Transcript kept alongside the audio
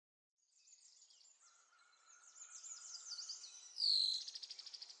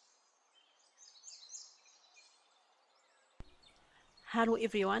Hello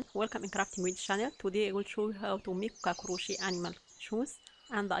everyone, welcome in craftingwheel channel. Today I will show you how to make a crochet animal shoes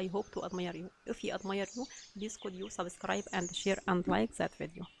and I hope to admire you. If you admire you, please could you subscribe and share and like that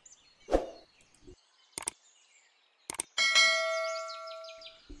video.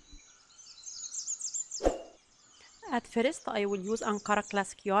 At first I will use Ankara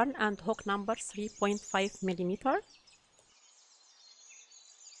classic yarn and hook number 3.5 millimeter.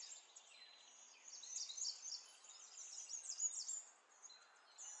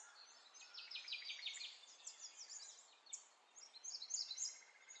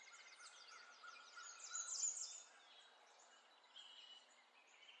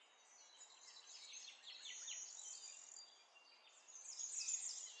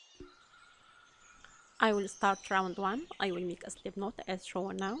 I will start round 1. I will make a slip knot as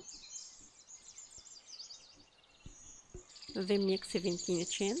shown now. Then make 17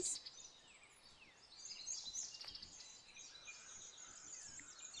 chains.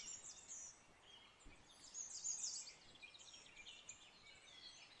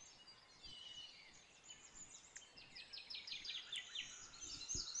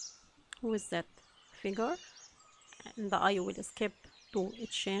 With that figure, and I will skip 2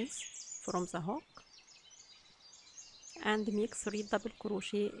 chains from the hook and make 3 double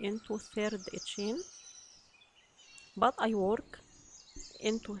crochet into third chain, but I work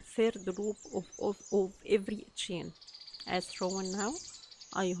into third loop of every chain as shown now.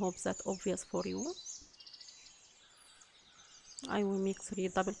 I hope that obvious for you. I will make 3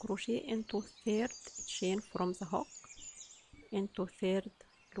 double crochet into third chain from the hook into third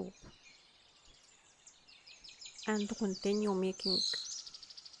loop and continue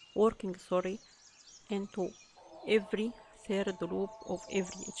working into every third loop of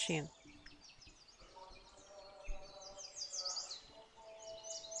every chain.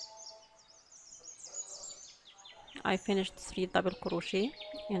 I finished 3 double crochet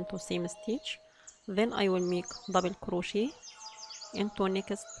into same stitch. Then I will make double crochet into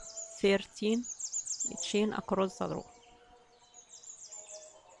next 13 chain across the row.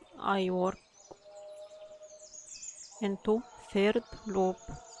 I work into third loop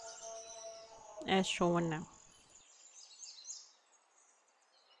as shown now.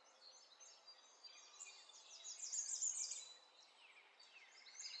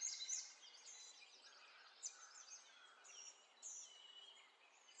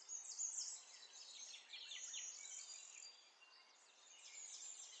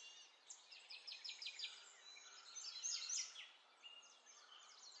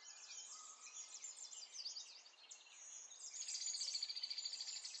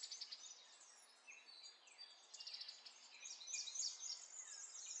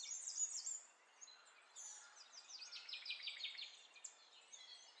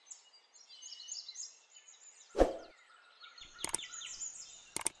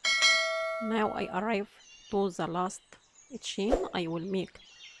 Now I arrive to the last chain. I will make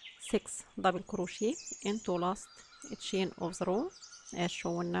 6 double crochet into last chain of the row as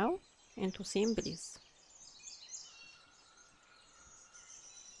shown now into same place.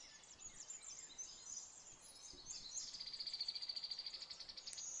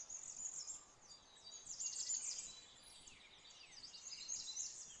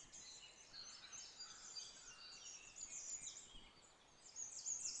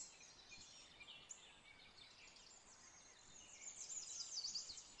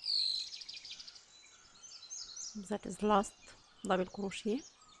 That is last double crochet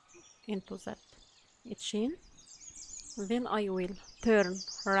into that chain. Then I will turn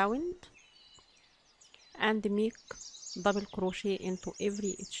around and make double crochet into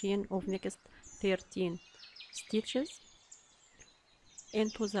every chain of next 13 stitches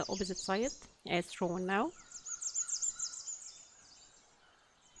into the opposite side as shown now.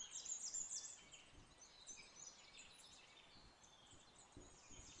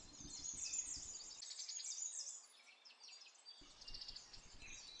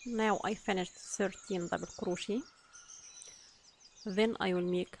 Now I finished 13 double crochet. Then I will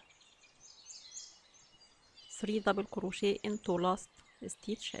make 3 double crochet into last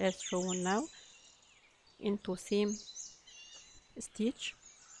stitch as shown now into same stitch.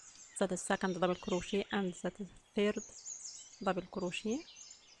 That is second double crochet and that is third double crochet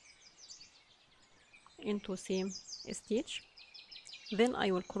into same stitch. Then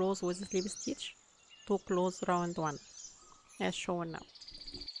I will close with slip stitch to close round 1 as shown now.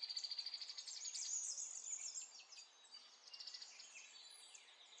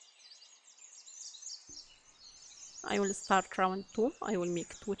 I will start round 2. I will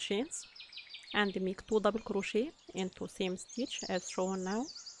make 2 chains and make 2 double crochet into same stitch as shown now.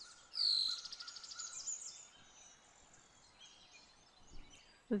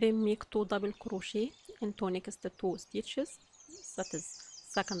 then make 2 double crochet into next 2 stitches, that is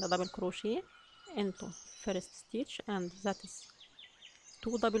second double crochet into first stitch, and that is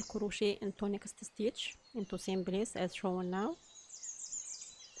 2 double crochet into next stitch into same place as shown now.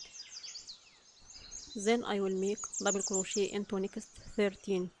 Then I will make double crochet into next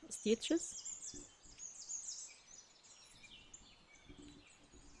 13 stitches.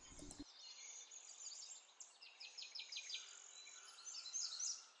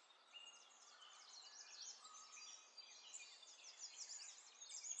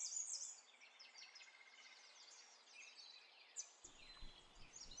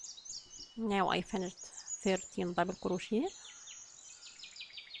 Now I finished 13 double crochet.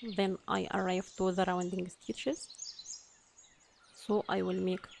 Then I arrive to the rounding stitches, so I will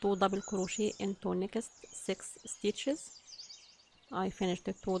make 2 double crochet into next 6 stitches. I finished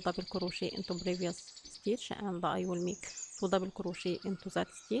 2 double crochet into previous stitch, and I will make 2 double crochet into that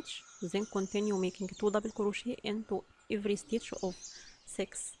stitch, then continue making 2 double crochet into every stitch of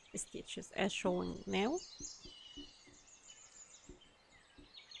 6 stitches as shown now.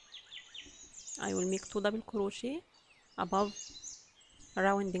 I will make 2 double crochet above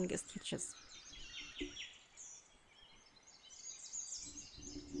rounding stitches.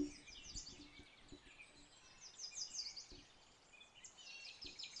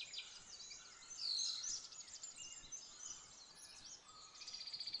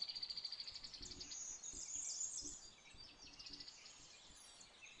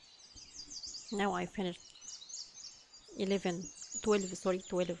 Now I finished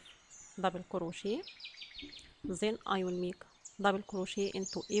 12 double crochet. Then I will make double crochet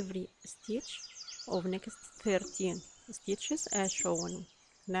into every stitch of next 13 stitches as shown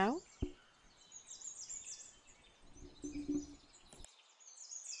now.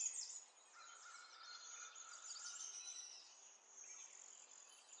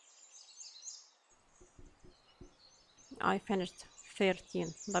 I finished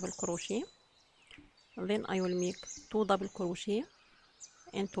 13 double crochet. Then I will make 2 double crochet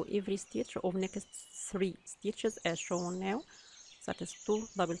into every stitch of next 3 stitches as shown now. That is 2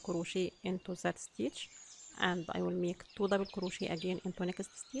 double crochet into that stitch, and I will make 2 double crochet again into next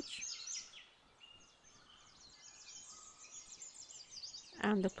stitch,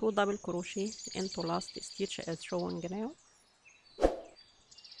 and 2 double crochet into last stitch as shown now.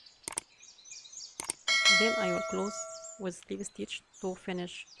 Then I will close with slip stitch to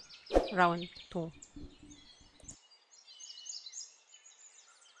finish round 2.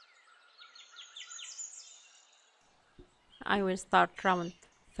 I will start round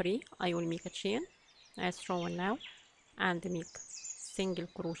 3. I will make a chain as shown now and make single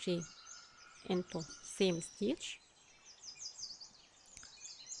crochet into same stitch,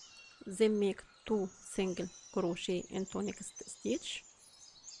 then make 2 single crochet into next stitch,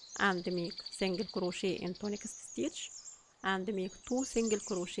 and make single crochet into next stitch, and make 2 single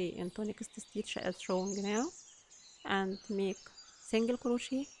crochet into next stitch as shown now, and make single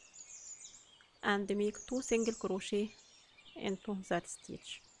crochet, and make 2 single crochet into that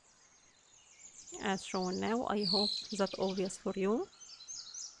stitch as shown now. I hope that obvious for you.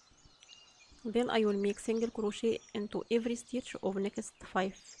 Then I will make single crochet into every stitch of next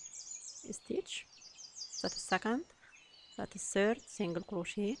 5 stitch, that is second, that is third single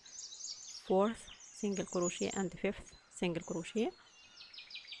crochet, fourth single crochet, and fifth single crochet,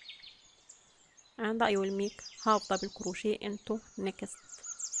 and I will make half double crochet into next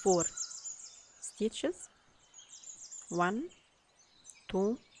 4 stitches, 1,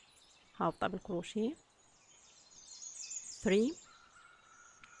 2, half double crochet, 3,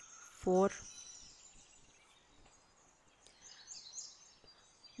 4.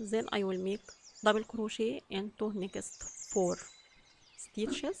 Then I will make double crochet into next 4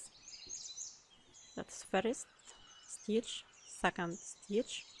 stitches, that's first stitch, second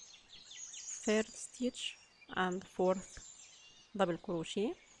stitch, third stitch, and fourth double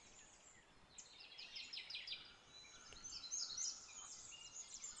crochet.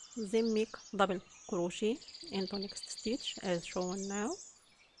 Then make double crochet into next stitch as shown now,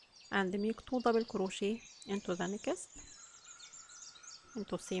 and make 2 double crochet into the next,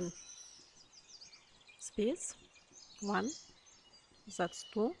 into same space, 1, that's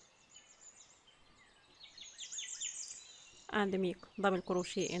 2, and make double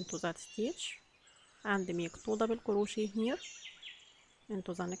crochet into that stitch, and make 2 double crochet here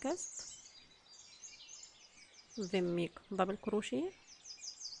into the next, then make double crochet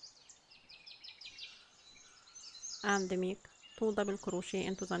and make 2 double crochet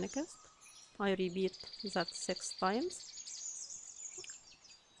into the next. I repeat that 6 times.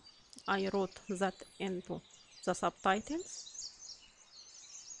 I wrote that into the subtitles.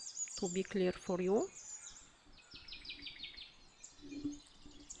 to be clear for you.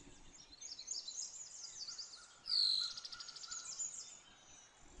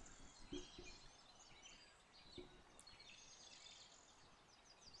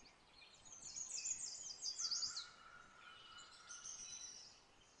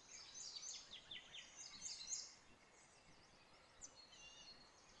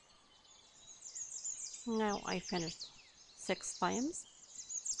 Now I finished 6 times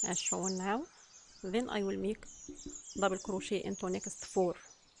as shown now. Then I will make double crochet into next 4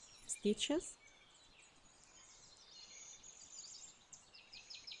 stitches.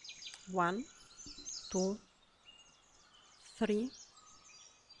 1, 2, 3,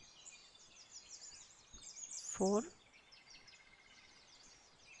 4,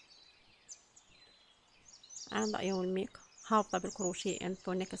 and I will make half double crochet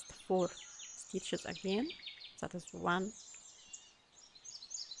into next 4 stitches again. That is 1,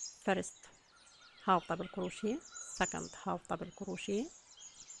 first half double crochet, second half double crochet,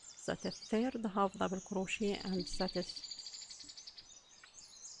 that is third half double crochet, and that is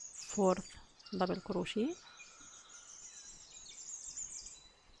fourth double crochet.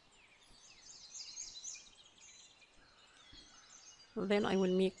 Then I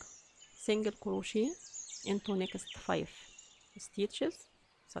will make single crochet into next 5 stitches.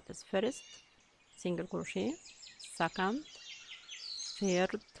 That is first single crochet, second,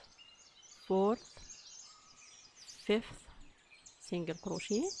 third, fourth, fifth single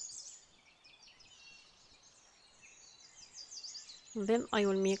crochet. Then I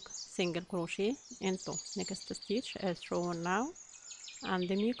will make single crochet into next stitch as shown now, and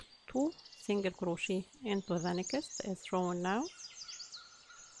make 2 single crochet into the next as shown now.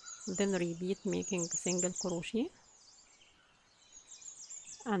 Then repeat making single crochet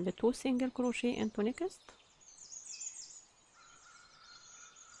and 2 single crochet into next,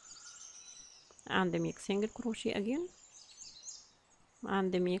 and make single crochet again,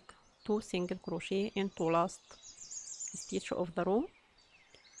 and make 2 single crochet into last stitch of the row.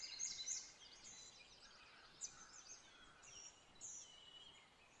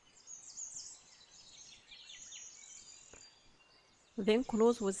 Then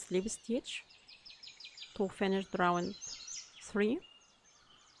close with slip stitch to finish round 3.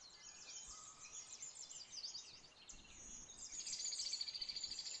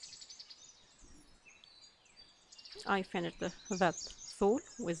 I finished that sole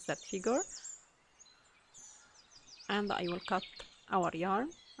with that figure, and I will cut our yarn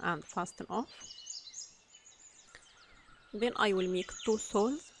and fasten off. Then I will make 2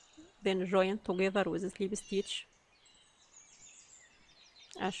 soles, then join together with a slip stitch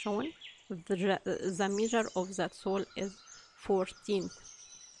as shown. The measure of that sole is 14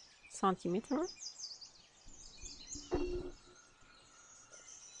 centimeters.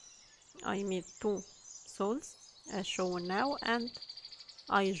 I made 2 soles as shown now, and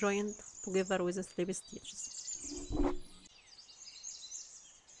I joined together with the slip stitches.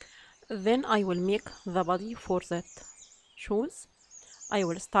 Then I will make the body for that shoes. I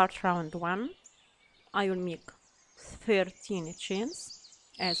will start round 1. I will make 13 chains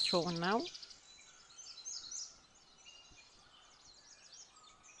as shown now.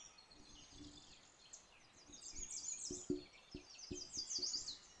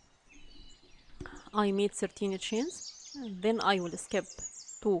 I made 13 chains, then I will skip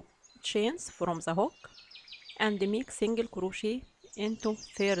 2 chains from the hook and make single crochet into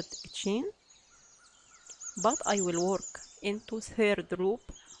third chain, but I will work into third loop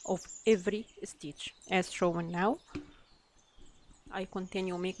of every stitch as shown now. I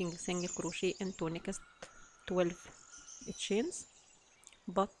continue making single crochet into next 12 chains,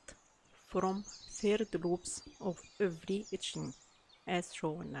 but from third loops of every chain as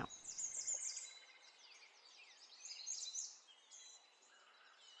shown now.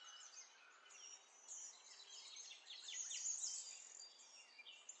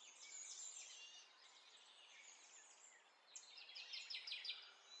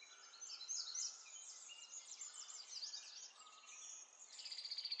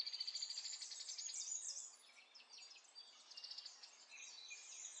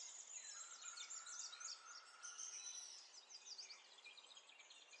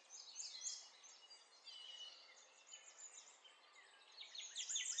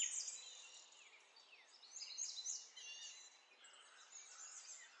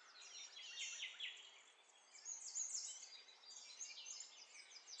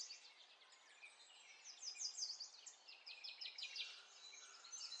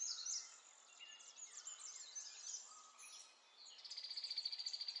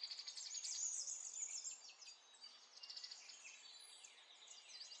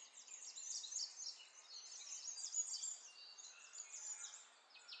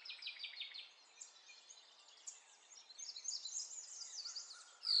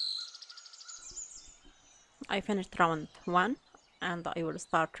 I finished round 1 and I will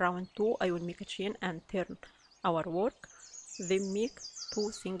start round 2. I will make a chain and turn our work, then make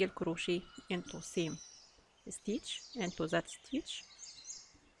 2 single crochet into same stitch. Into that stitch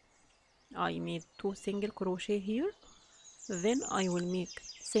I made 2 single crochet here, then I will make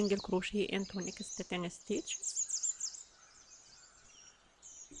single crochet into next 10 stitches.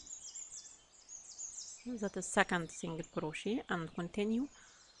 That is second single crochet, and continue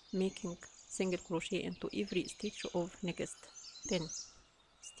making single crochet into every stitch of next 10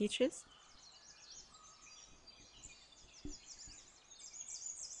 stitches.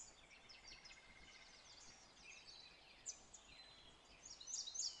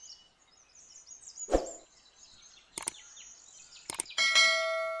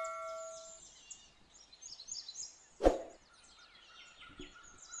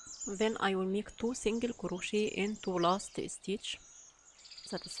 Then I will make 2 single crochet into last stitch.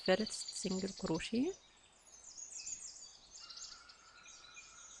 That is first single crochet,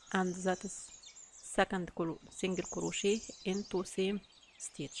 and that is second single crochet into same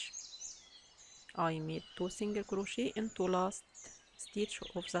stitch. I made 2 single crochet into last stitch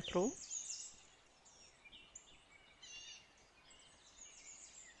of that row.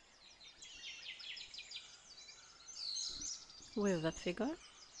 With that figure.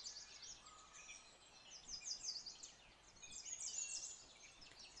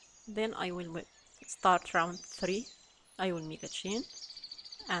 Then I will start round 3. I will make a chain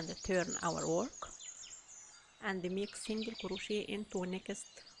and turn our work and make single crochet into next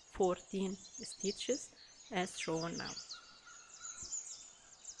 14 stitches as shown now.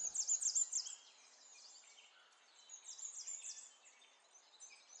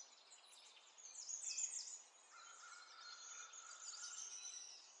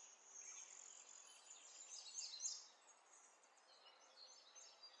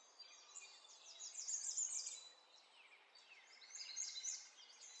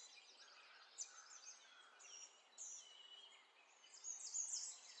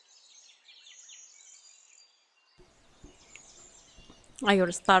 I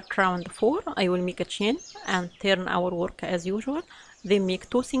will start round 4. I will make a chain and turn our work as usual, then make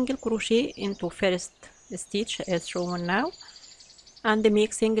 2 single crochet into first stitch as shown now, and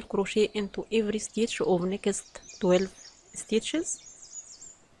make single crochet into every stitch of next 12 stitches.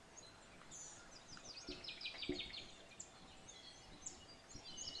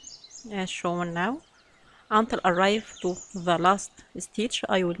 As shown now, until arrive to the last stitch.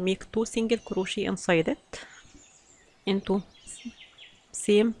 I will make 2 single crochet inside it into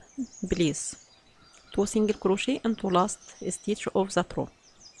same place, 2 single crochet into last stitch of that row.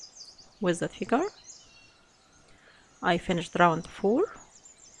 With that figure I finished round 4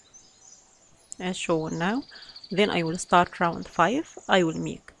 as shown now. Then I will start round 5. I will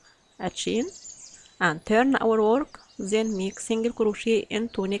make a chain and turn our work, then make single crochet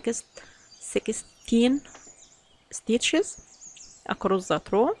into next 16 stitches across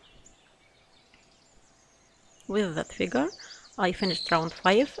that row. With that figure I finished round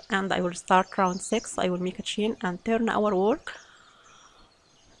 5 and I will start round 6. I will make a chain and turn our work,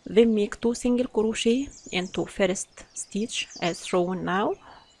 then make 2 single crochet into first stitch as shown now,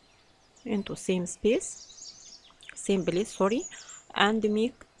 into same place, sorry, and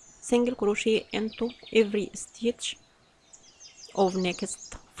make single crochet into every stitch of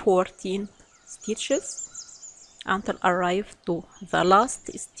next 14 stitches until arrive to the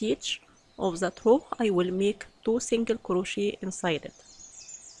last stitch of that row. I will make 2 single crochet inside it.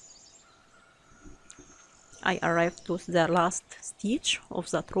 I arrived to the last stitch of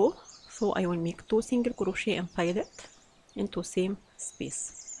that row, so I will make 2 single crochet inside it into same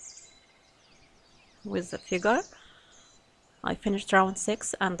space. With the figure I finished round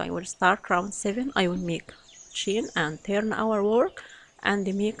 6 and I will start round 7. I will make chain and turn our work and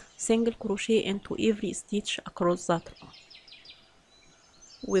make single crochet into every stitch across that row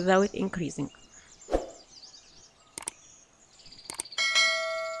without increasing.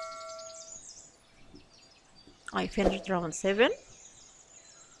 I finished round 7.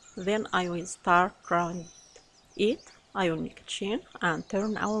 Then I will start round 8. I will make a chain and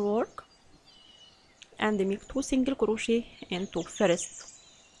turn our work and make 2 single crochet into first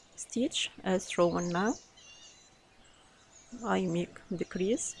stitch as shown now. I make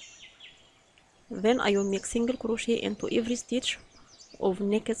decrease, then I will make single crochet into every stitch of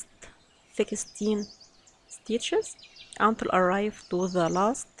next 16 stitches until arrive to the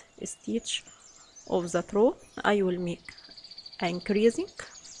last stitch of that row. I will make increasing,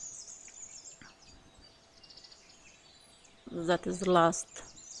 that is the last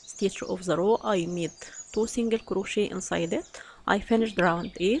stitch of the row. I made 2 single crochet inside it. I finished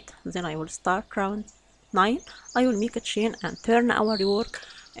round 8. Then I will start round 9. I will make a chain and turn our work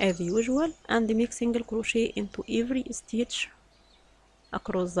as usual and make single crochet into every stitch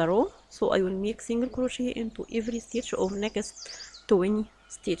across the row. So I will make single crochet into every stitch of next 20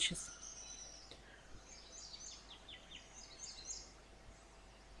 stitches.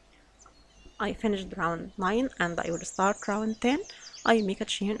 I finished round 9 and I will start round 10. I make a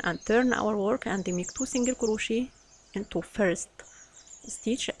chain and turn our work and make 2 single crochet into first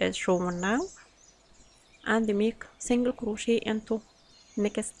stitch as shown now, and make single crochet into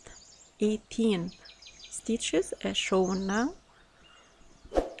next 18 stitches as shown now.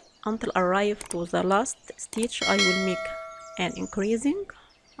 Until arrive to the last stitch, I will make an increasing.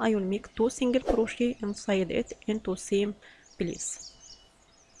 I will make 2 single crochet inside it into same place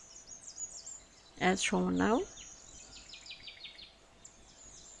as shown now.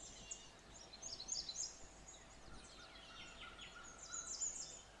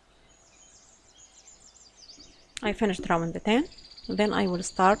 I finished round 10. Then I will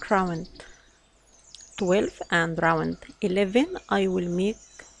start round 12 and round 11. I will make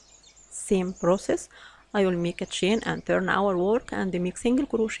same process. I will make a chain and turn our work and make single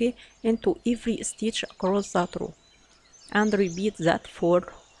crochet into every stitch across that row, and repeat that for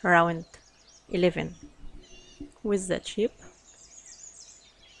round 11 with that shape.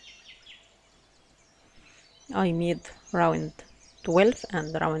 I made round 12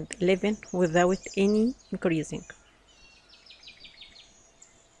 and round 11 without any increasing.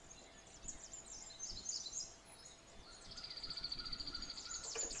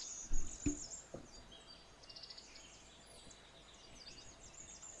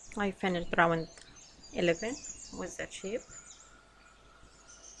 I finished round 11 with that shape.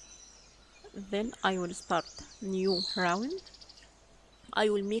 Then I will start new round. I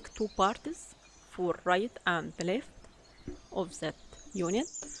will make 2 parts for right and left of that unit.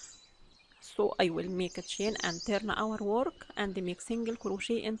 So I will make a chain and turn our work and make single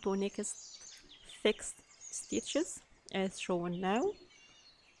crochet into next 6 stitches as shown now.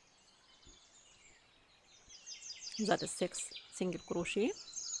 That is 6 single crochet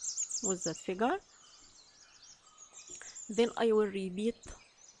with that figure. Then I will repeat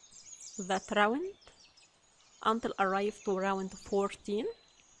that round until arrive to round 14.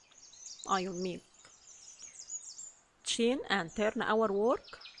 I will make chain and turn our work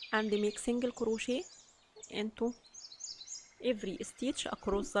and make single crochet into every stitch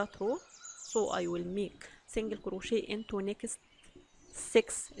across that row. So I will make single crochet into next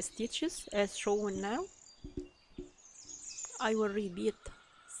 6 stitches as shown now. I will repeat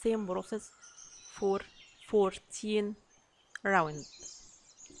same process for 14 round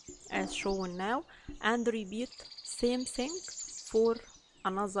as shown now, and repeat same thing for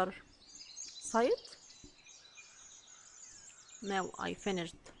another side. Now I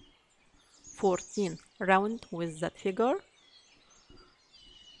finished 14 round with that figure.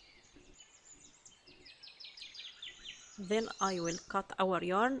 Then I will cut our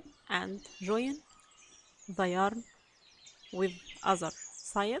yarn and join the yarn with other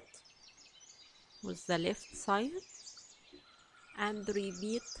side, with the left side, and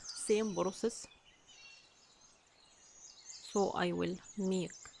repeat same process. So I will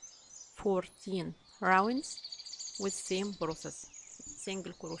make 14 rounds with same process,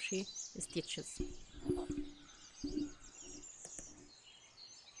 single crochet stitches.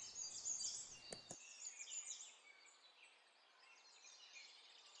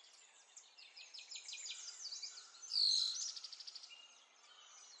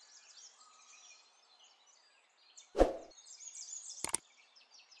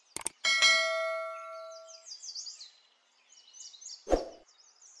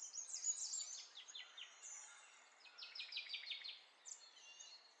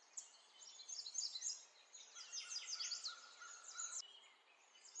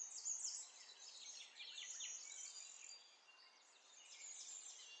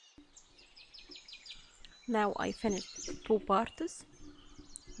 Now I finished 2 parts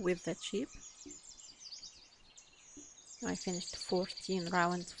with that shape. I finished 14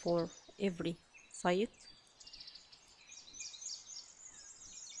 rounds for every side.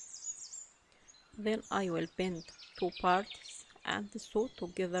 Then I will bend 2 parts and sew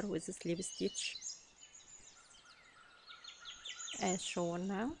together with the slip stitch as shown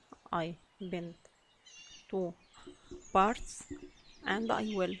now. I bend 2 parts and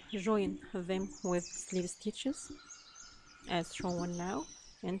I will join them with slip stitches as shown now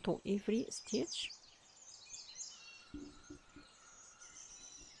into every stitch.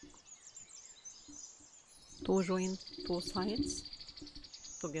 To join 2 sides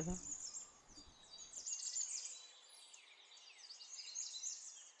together.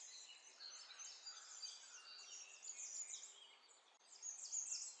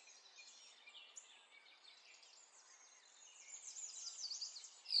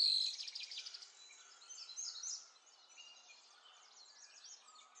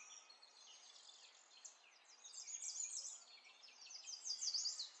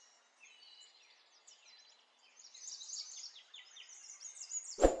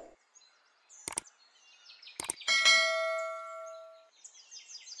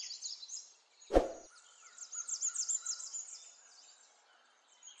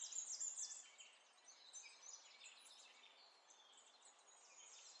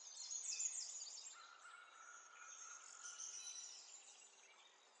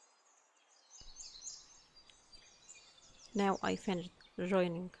 Now I finished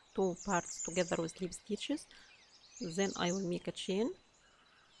joining two parts together with slip stitches. Then I will make a chain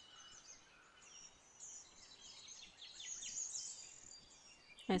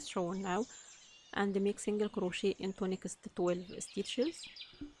as shown now and make single crochet into next 12 stitches.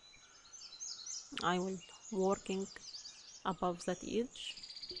 I will working above that edge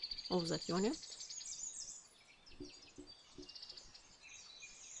of that unit.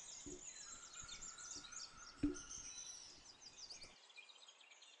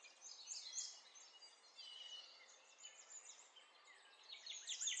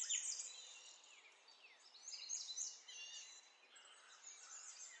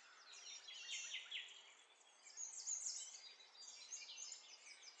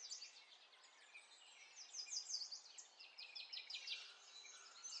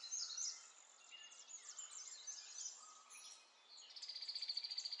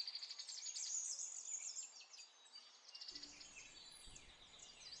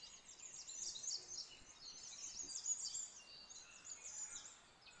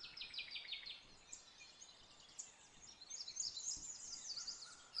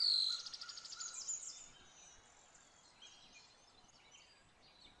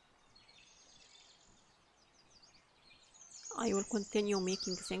 I will continue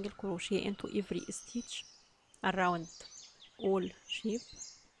making single crochet into every stitch around all shape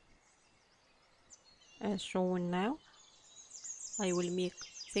as shown now. I will make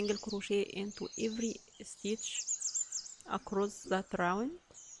single crochet into every stitch across that round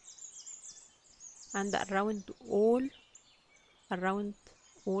and around all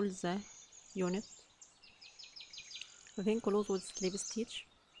the unit, then close with slip stitch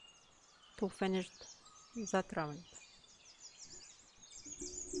to finish that round.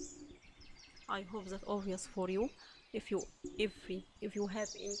 I hope that obvious for you. If you have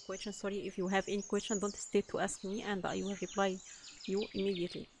any question, don't hesitate to ask me and I will reply you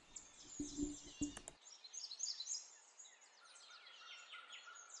immediately.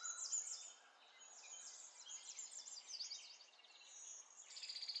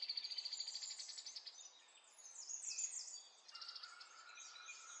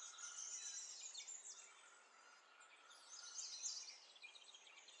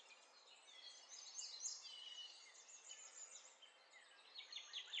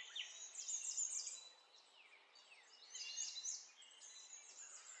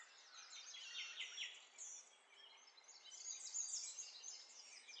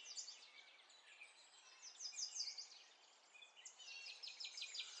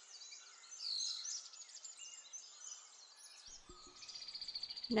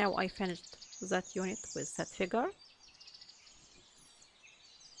 Now I finished that unit with that figure.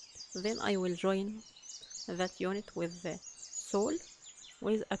 Then I will join that unit with the sole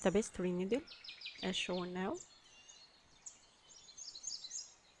with a tapestry needle as shown now.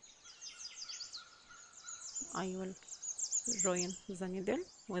 I will join the needle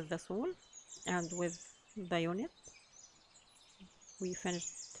with the sole and with the unit. We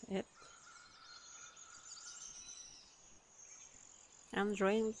finished it and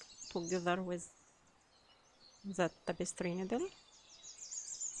join together with that tapestry needle.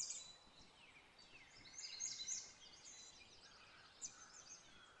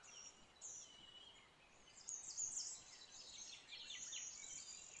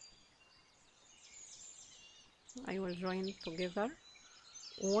 I will join together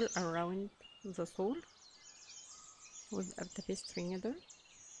all around the sole with a tapestry needle.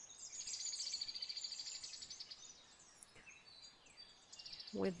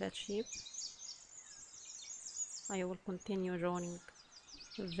 With that shape, I will continue joining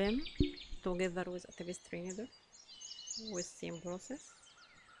them together with a tapestry needle with same process.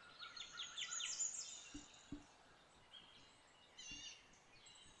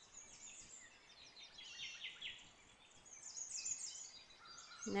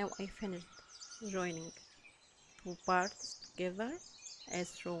 Now I finished joining two parts together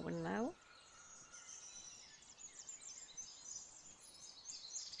as shown now.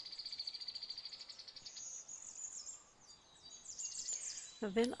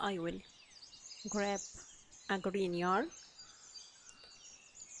 Then I will grab a green yarn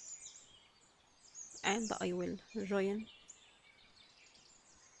and I will join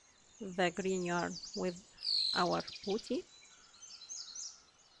the green yarn with our bootie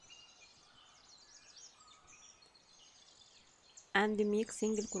and make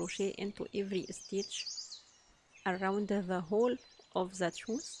single crochet into every stitch around the whole of the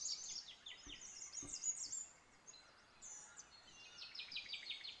shoes.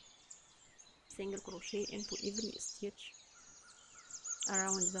 Single crochet into every stitch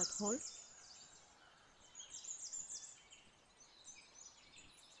around that hole.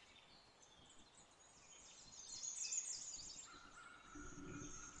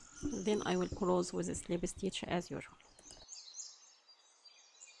 Then I will close with a slip stitch as usual.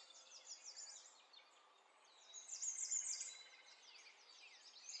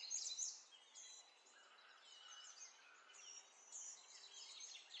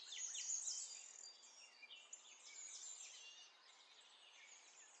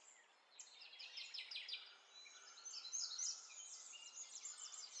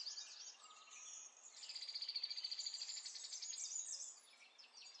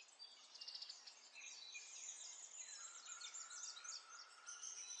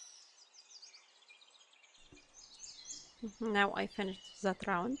 Now I finished that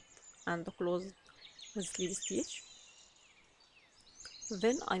round and closed with slip stitch.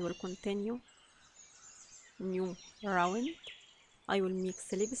 Then I will continue new round. I will make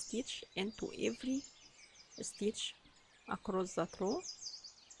slip stitch into every stitch across that row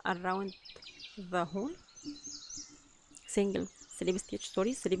around the hole. Slip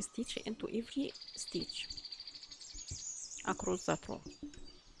stitch into every stitch across that row.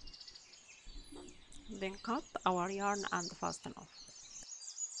 Then cut our yarn and fasten off.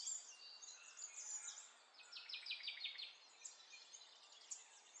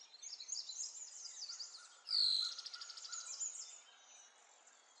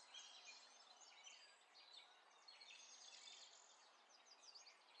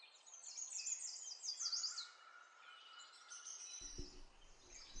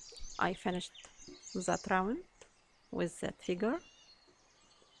 I finished that round with that figure.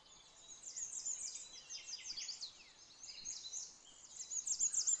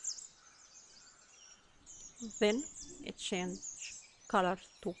 Then change color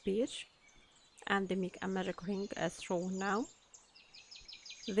to beige and make a magic ring as shown now.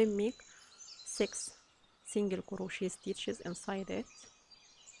 Then make 6 single crochet stitches inside it.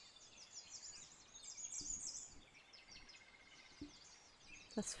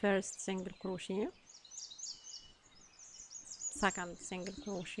 That's first single crochet, second single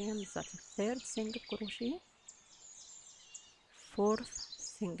crochet, that's third single crochet, fourth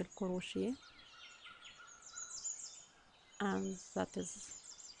single crochet, and that is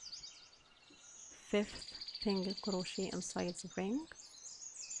fifth single crochet inside the ring.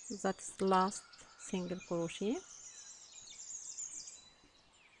 That's last single crochet.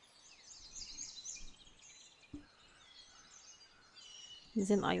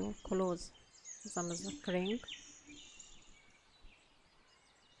 Then I will close the magic ring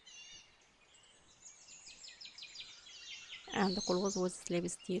and close with slip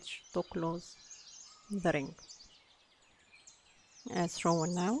stitch to close the ring as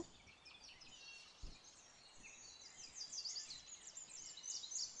shown now.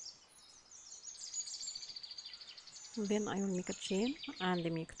 Then I will make a chain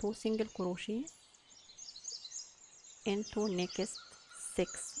and make 2 single crochet into next 6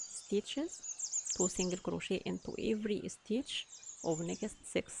 stitches, 2 single crochet into every stitch of next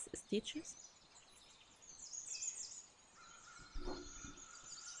 6 stitches.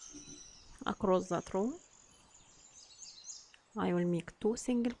 Across that row I will make 2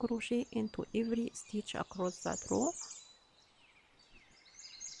 single crochet into every stitch across that row.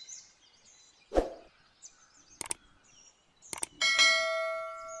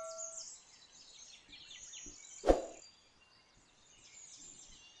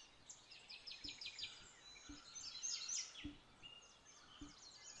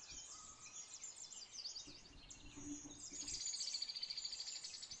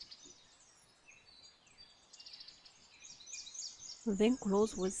 Then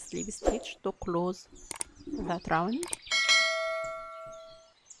close with slip stitch to close that round.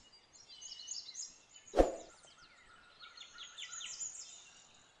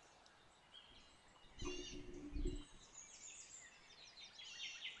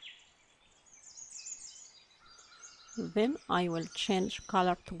 Then I will change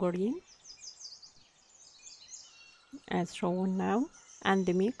color to green as shown now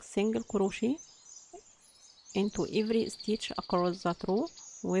and make single crochet into every stitch across that row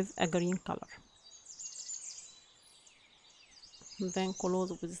with a green color. Then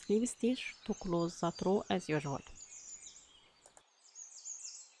close with slip stitch to close that row as usual.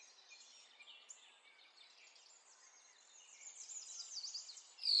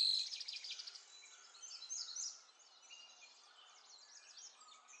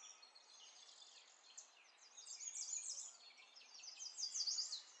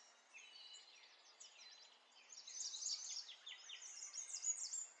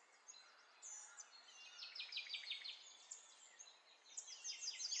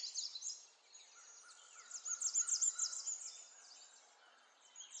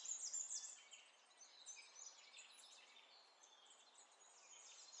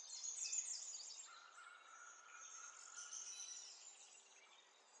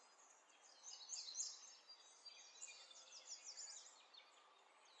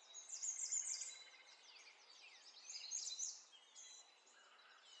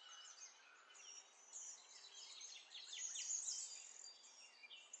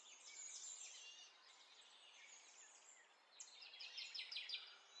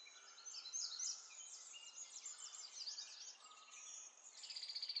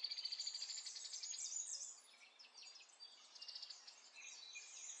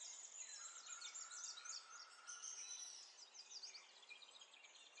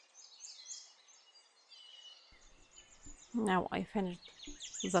 Now I finished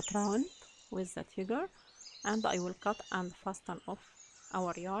that round with that figure, and I will cut and fasten off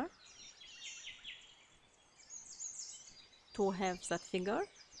our yarn to have that figure,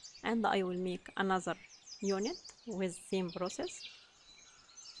 and I will make another unit with same process.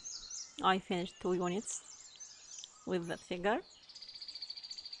 I finished 2 units with that figure.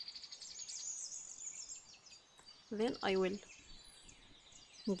 Then I will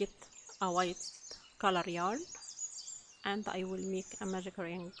get a white color yarn and I will make a magic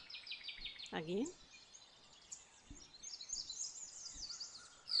ring again.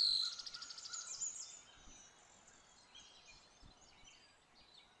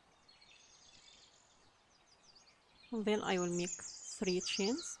 Then I will make 3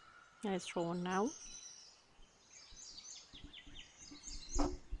 chains as shown now,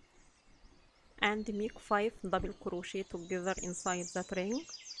 and make 5 double crochet together inside that ring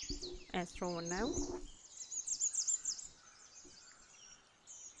as shown now.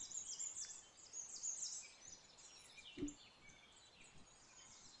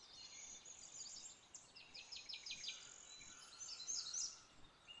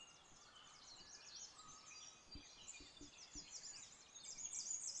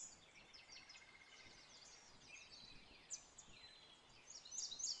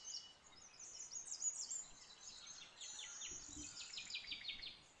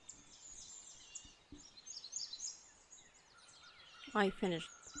 I finished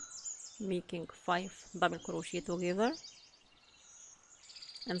making 5 double crochet together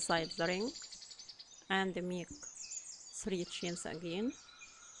inside the ring and make 3 chains again.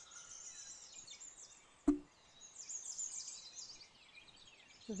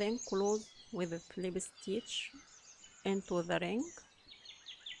 Then close with a slip stitch into the ring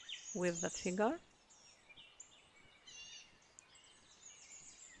with the figure,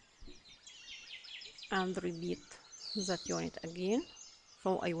 and repeat that unit again.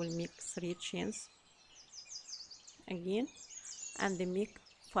 So I will make 3 chains again and make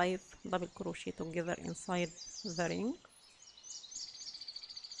 5 double crochet together inside the ring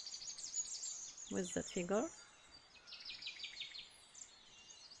with the figure.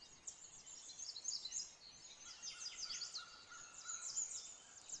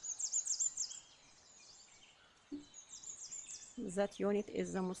 That unit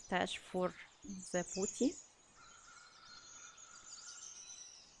is the mustache for the bootie.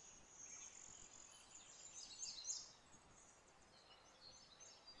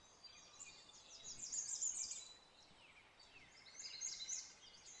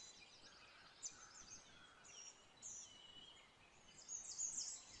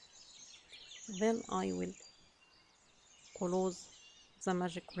 Then I will close the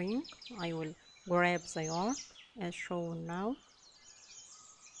magic ring. I will grab the yarn as shown now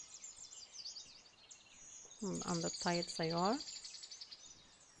and tie the yarn.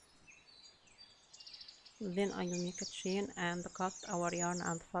 Then I will make a chain and cut our yarn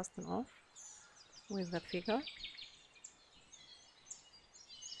and fasten off with the figure.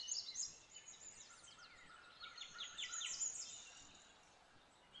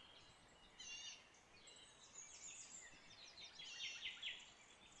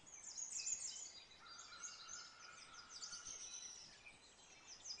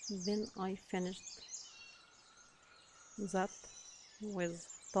 Then I finished that with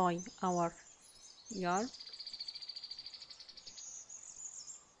tie our yarn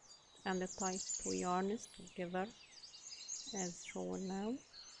and tie 2 yarns together as shown now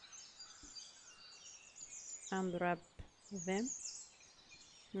and wrap them.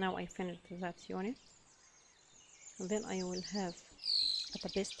 Now I finished that unit. Then I will have a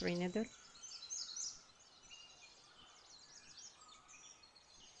tapestry needle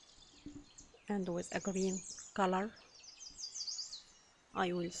and with a green color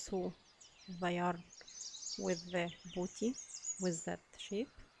I will sew the yarn with the bootie with that shape.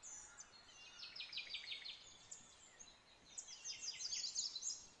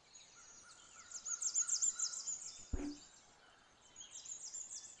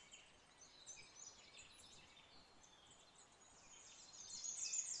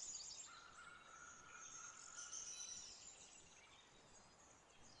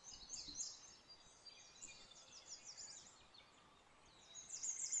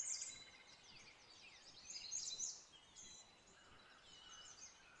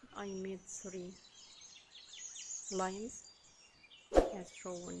 I made 3 lines as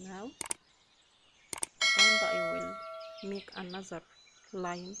shown now, and I will make another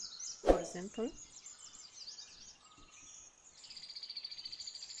line horizontal.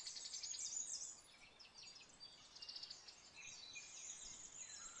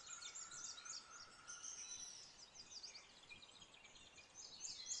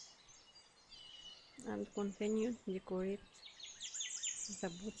 and continue decorate the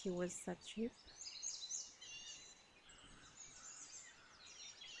booty with that shape.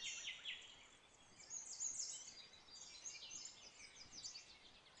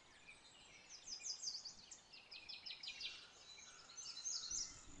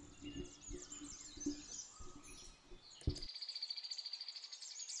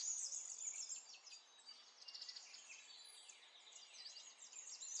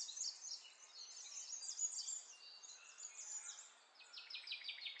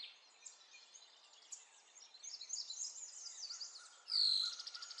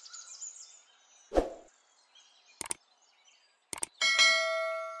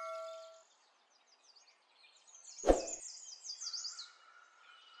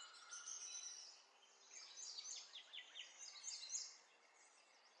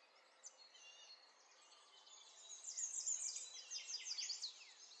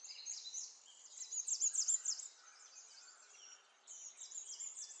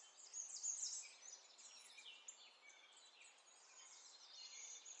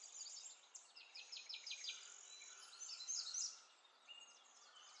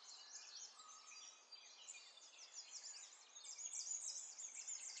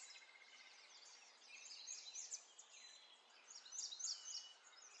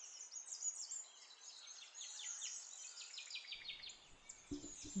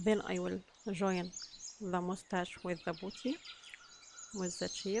 Then I will join the mustache with the booty with the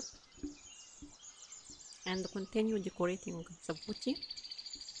shape and continue decorating the booty,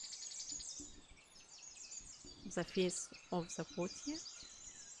 the face of the booty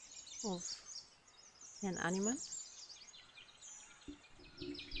of an animal.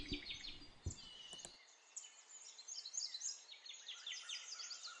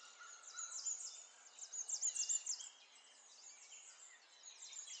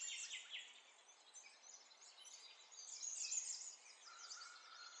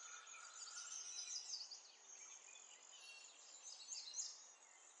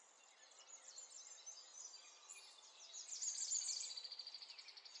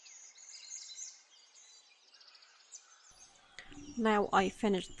 Now I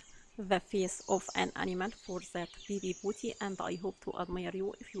finished the face of an animal for that baby booty, and I hope to admire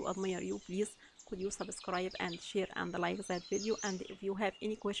you. If you admire you, please could you subscribe and share and like that video, and if you have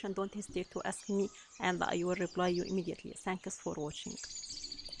any question don't hesitate to ask me and I will reply you immediately. Thanks for watching.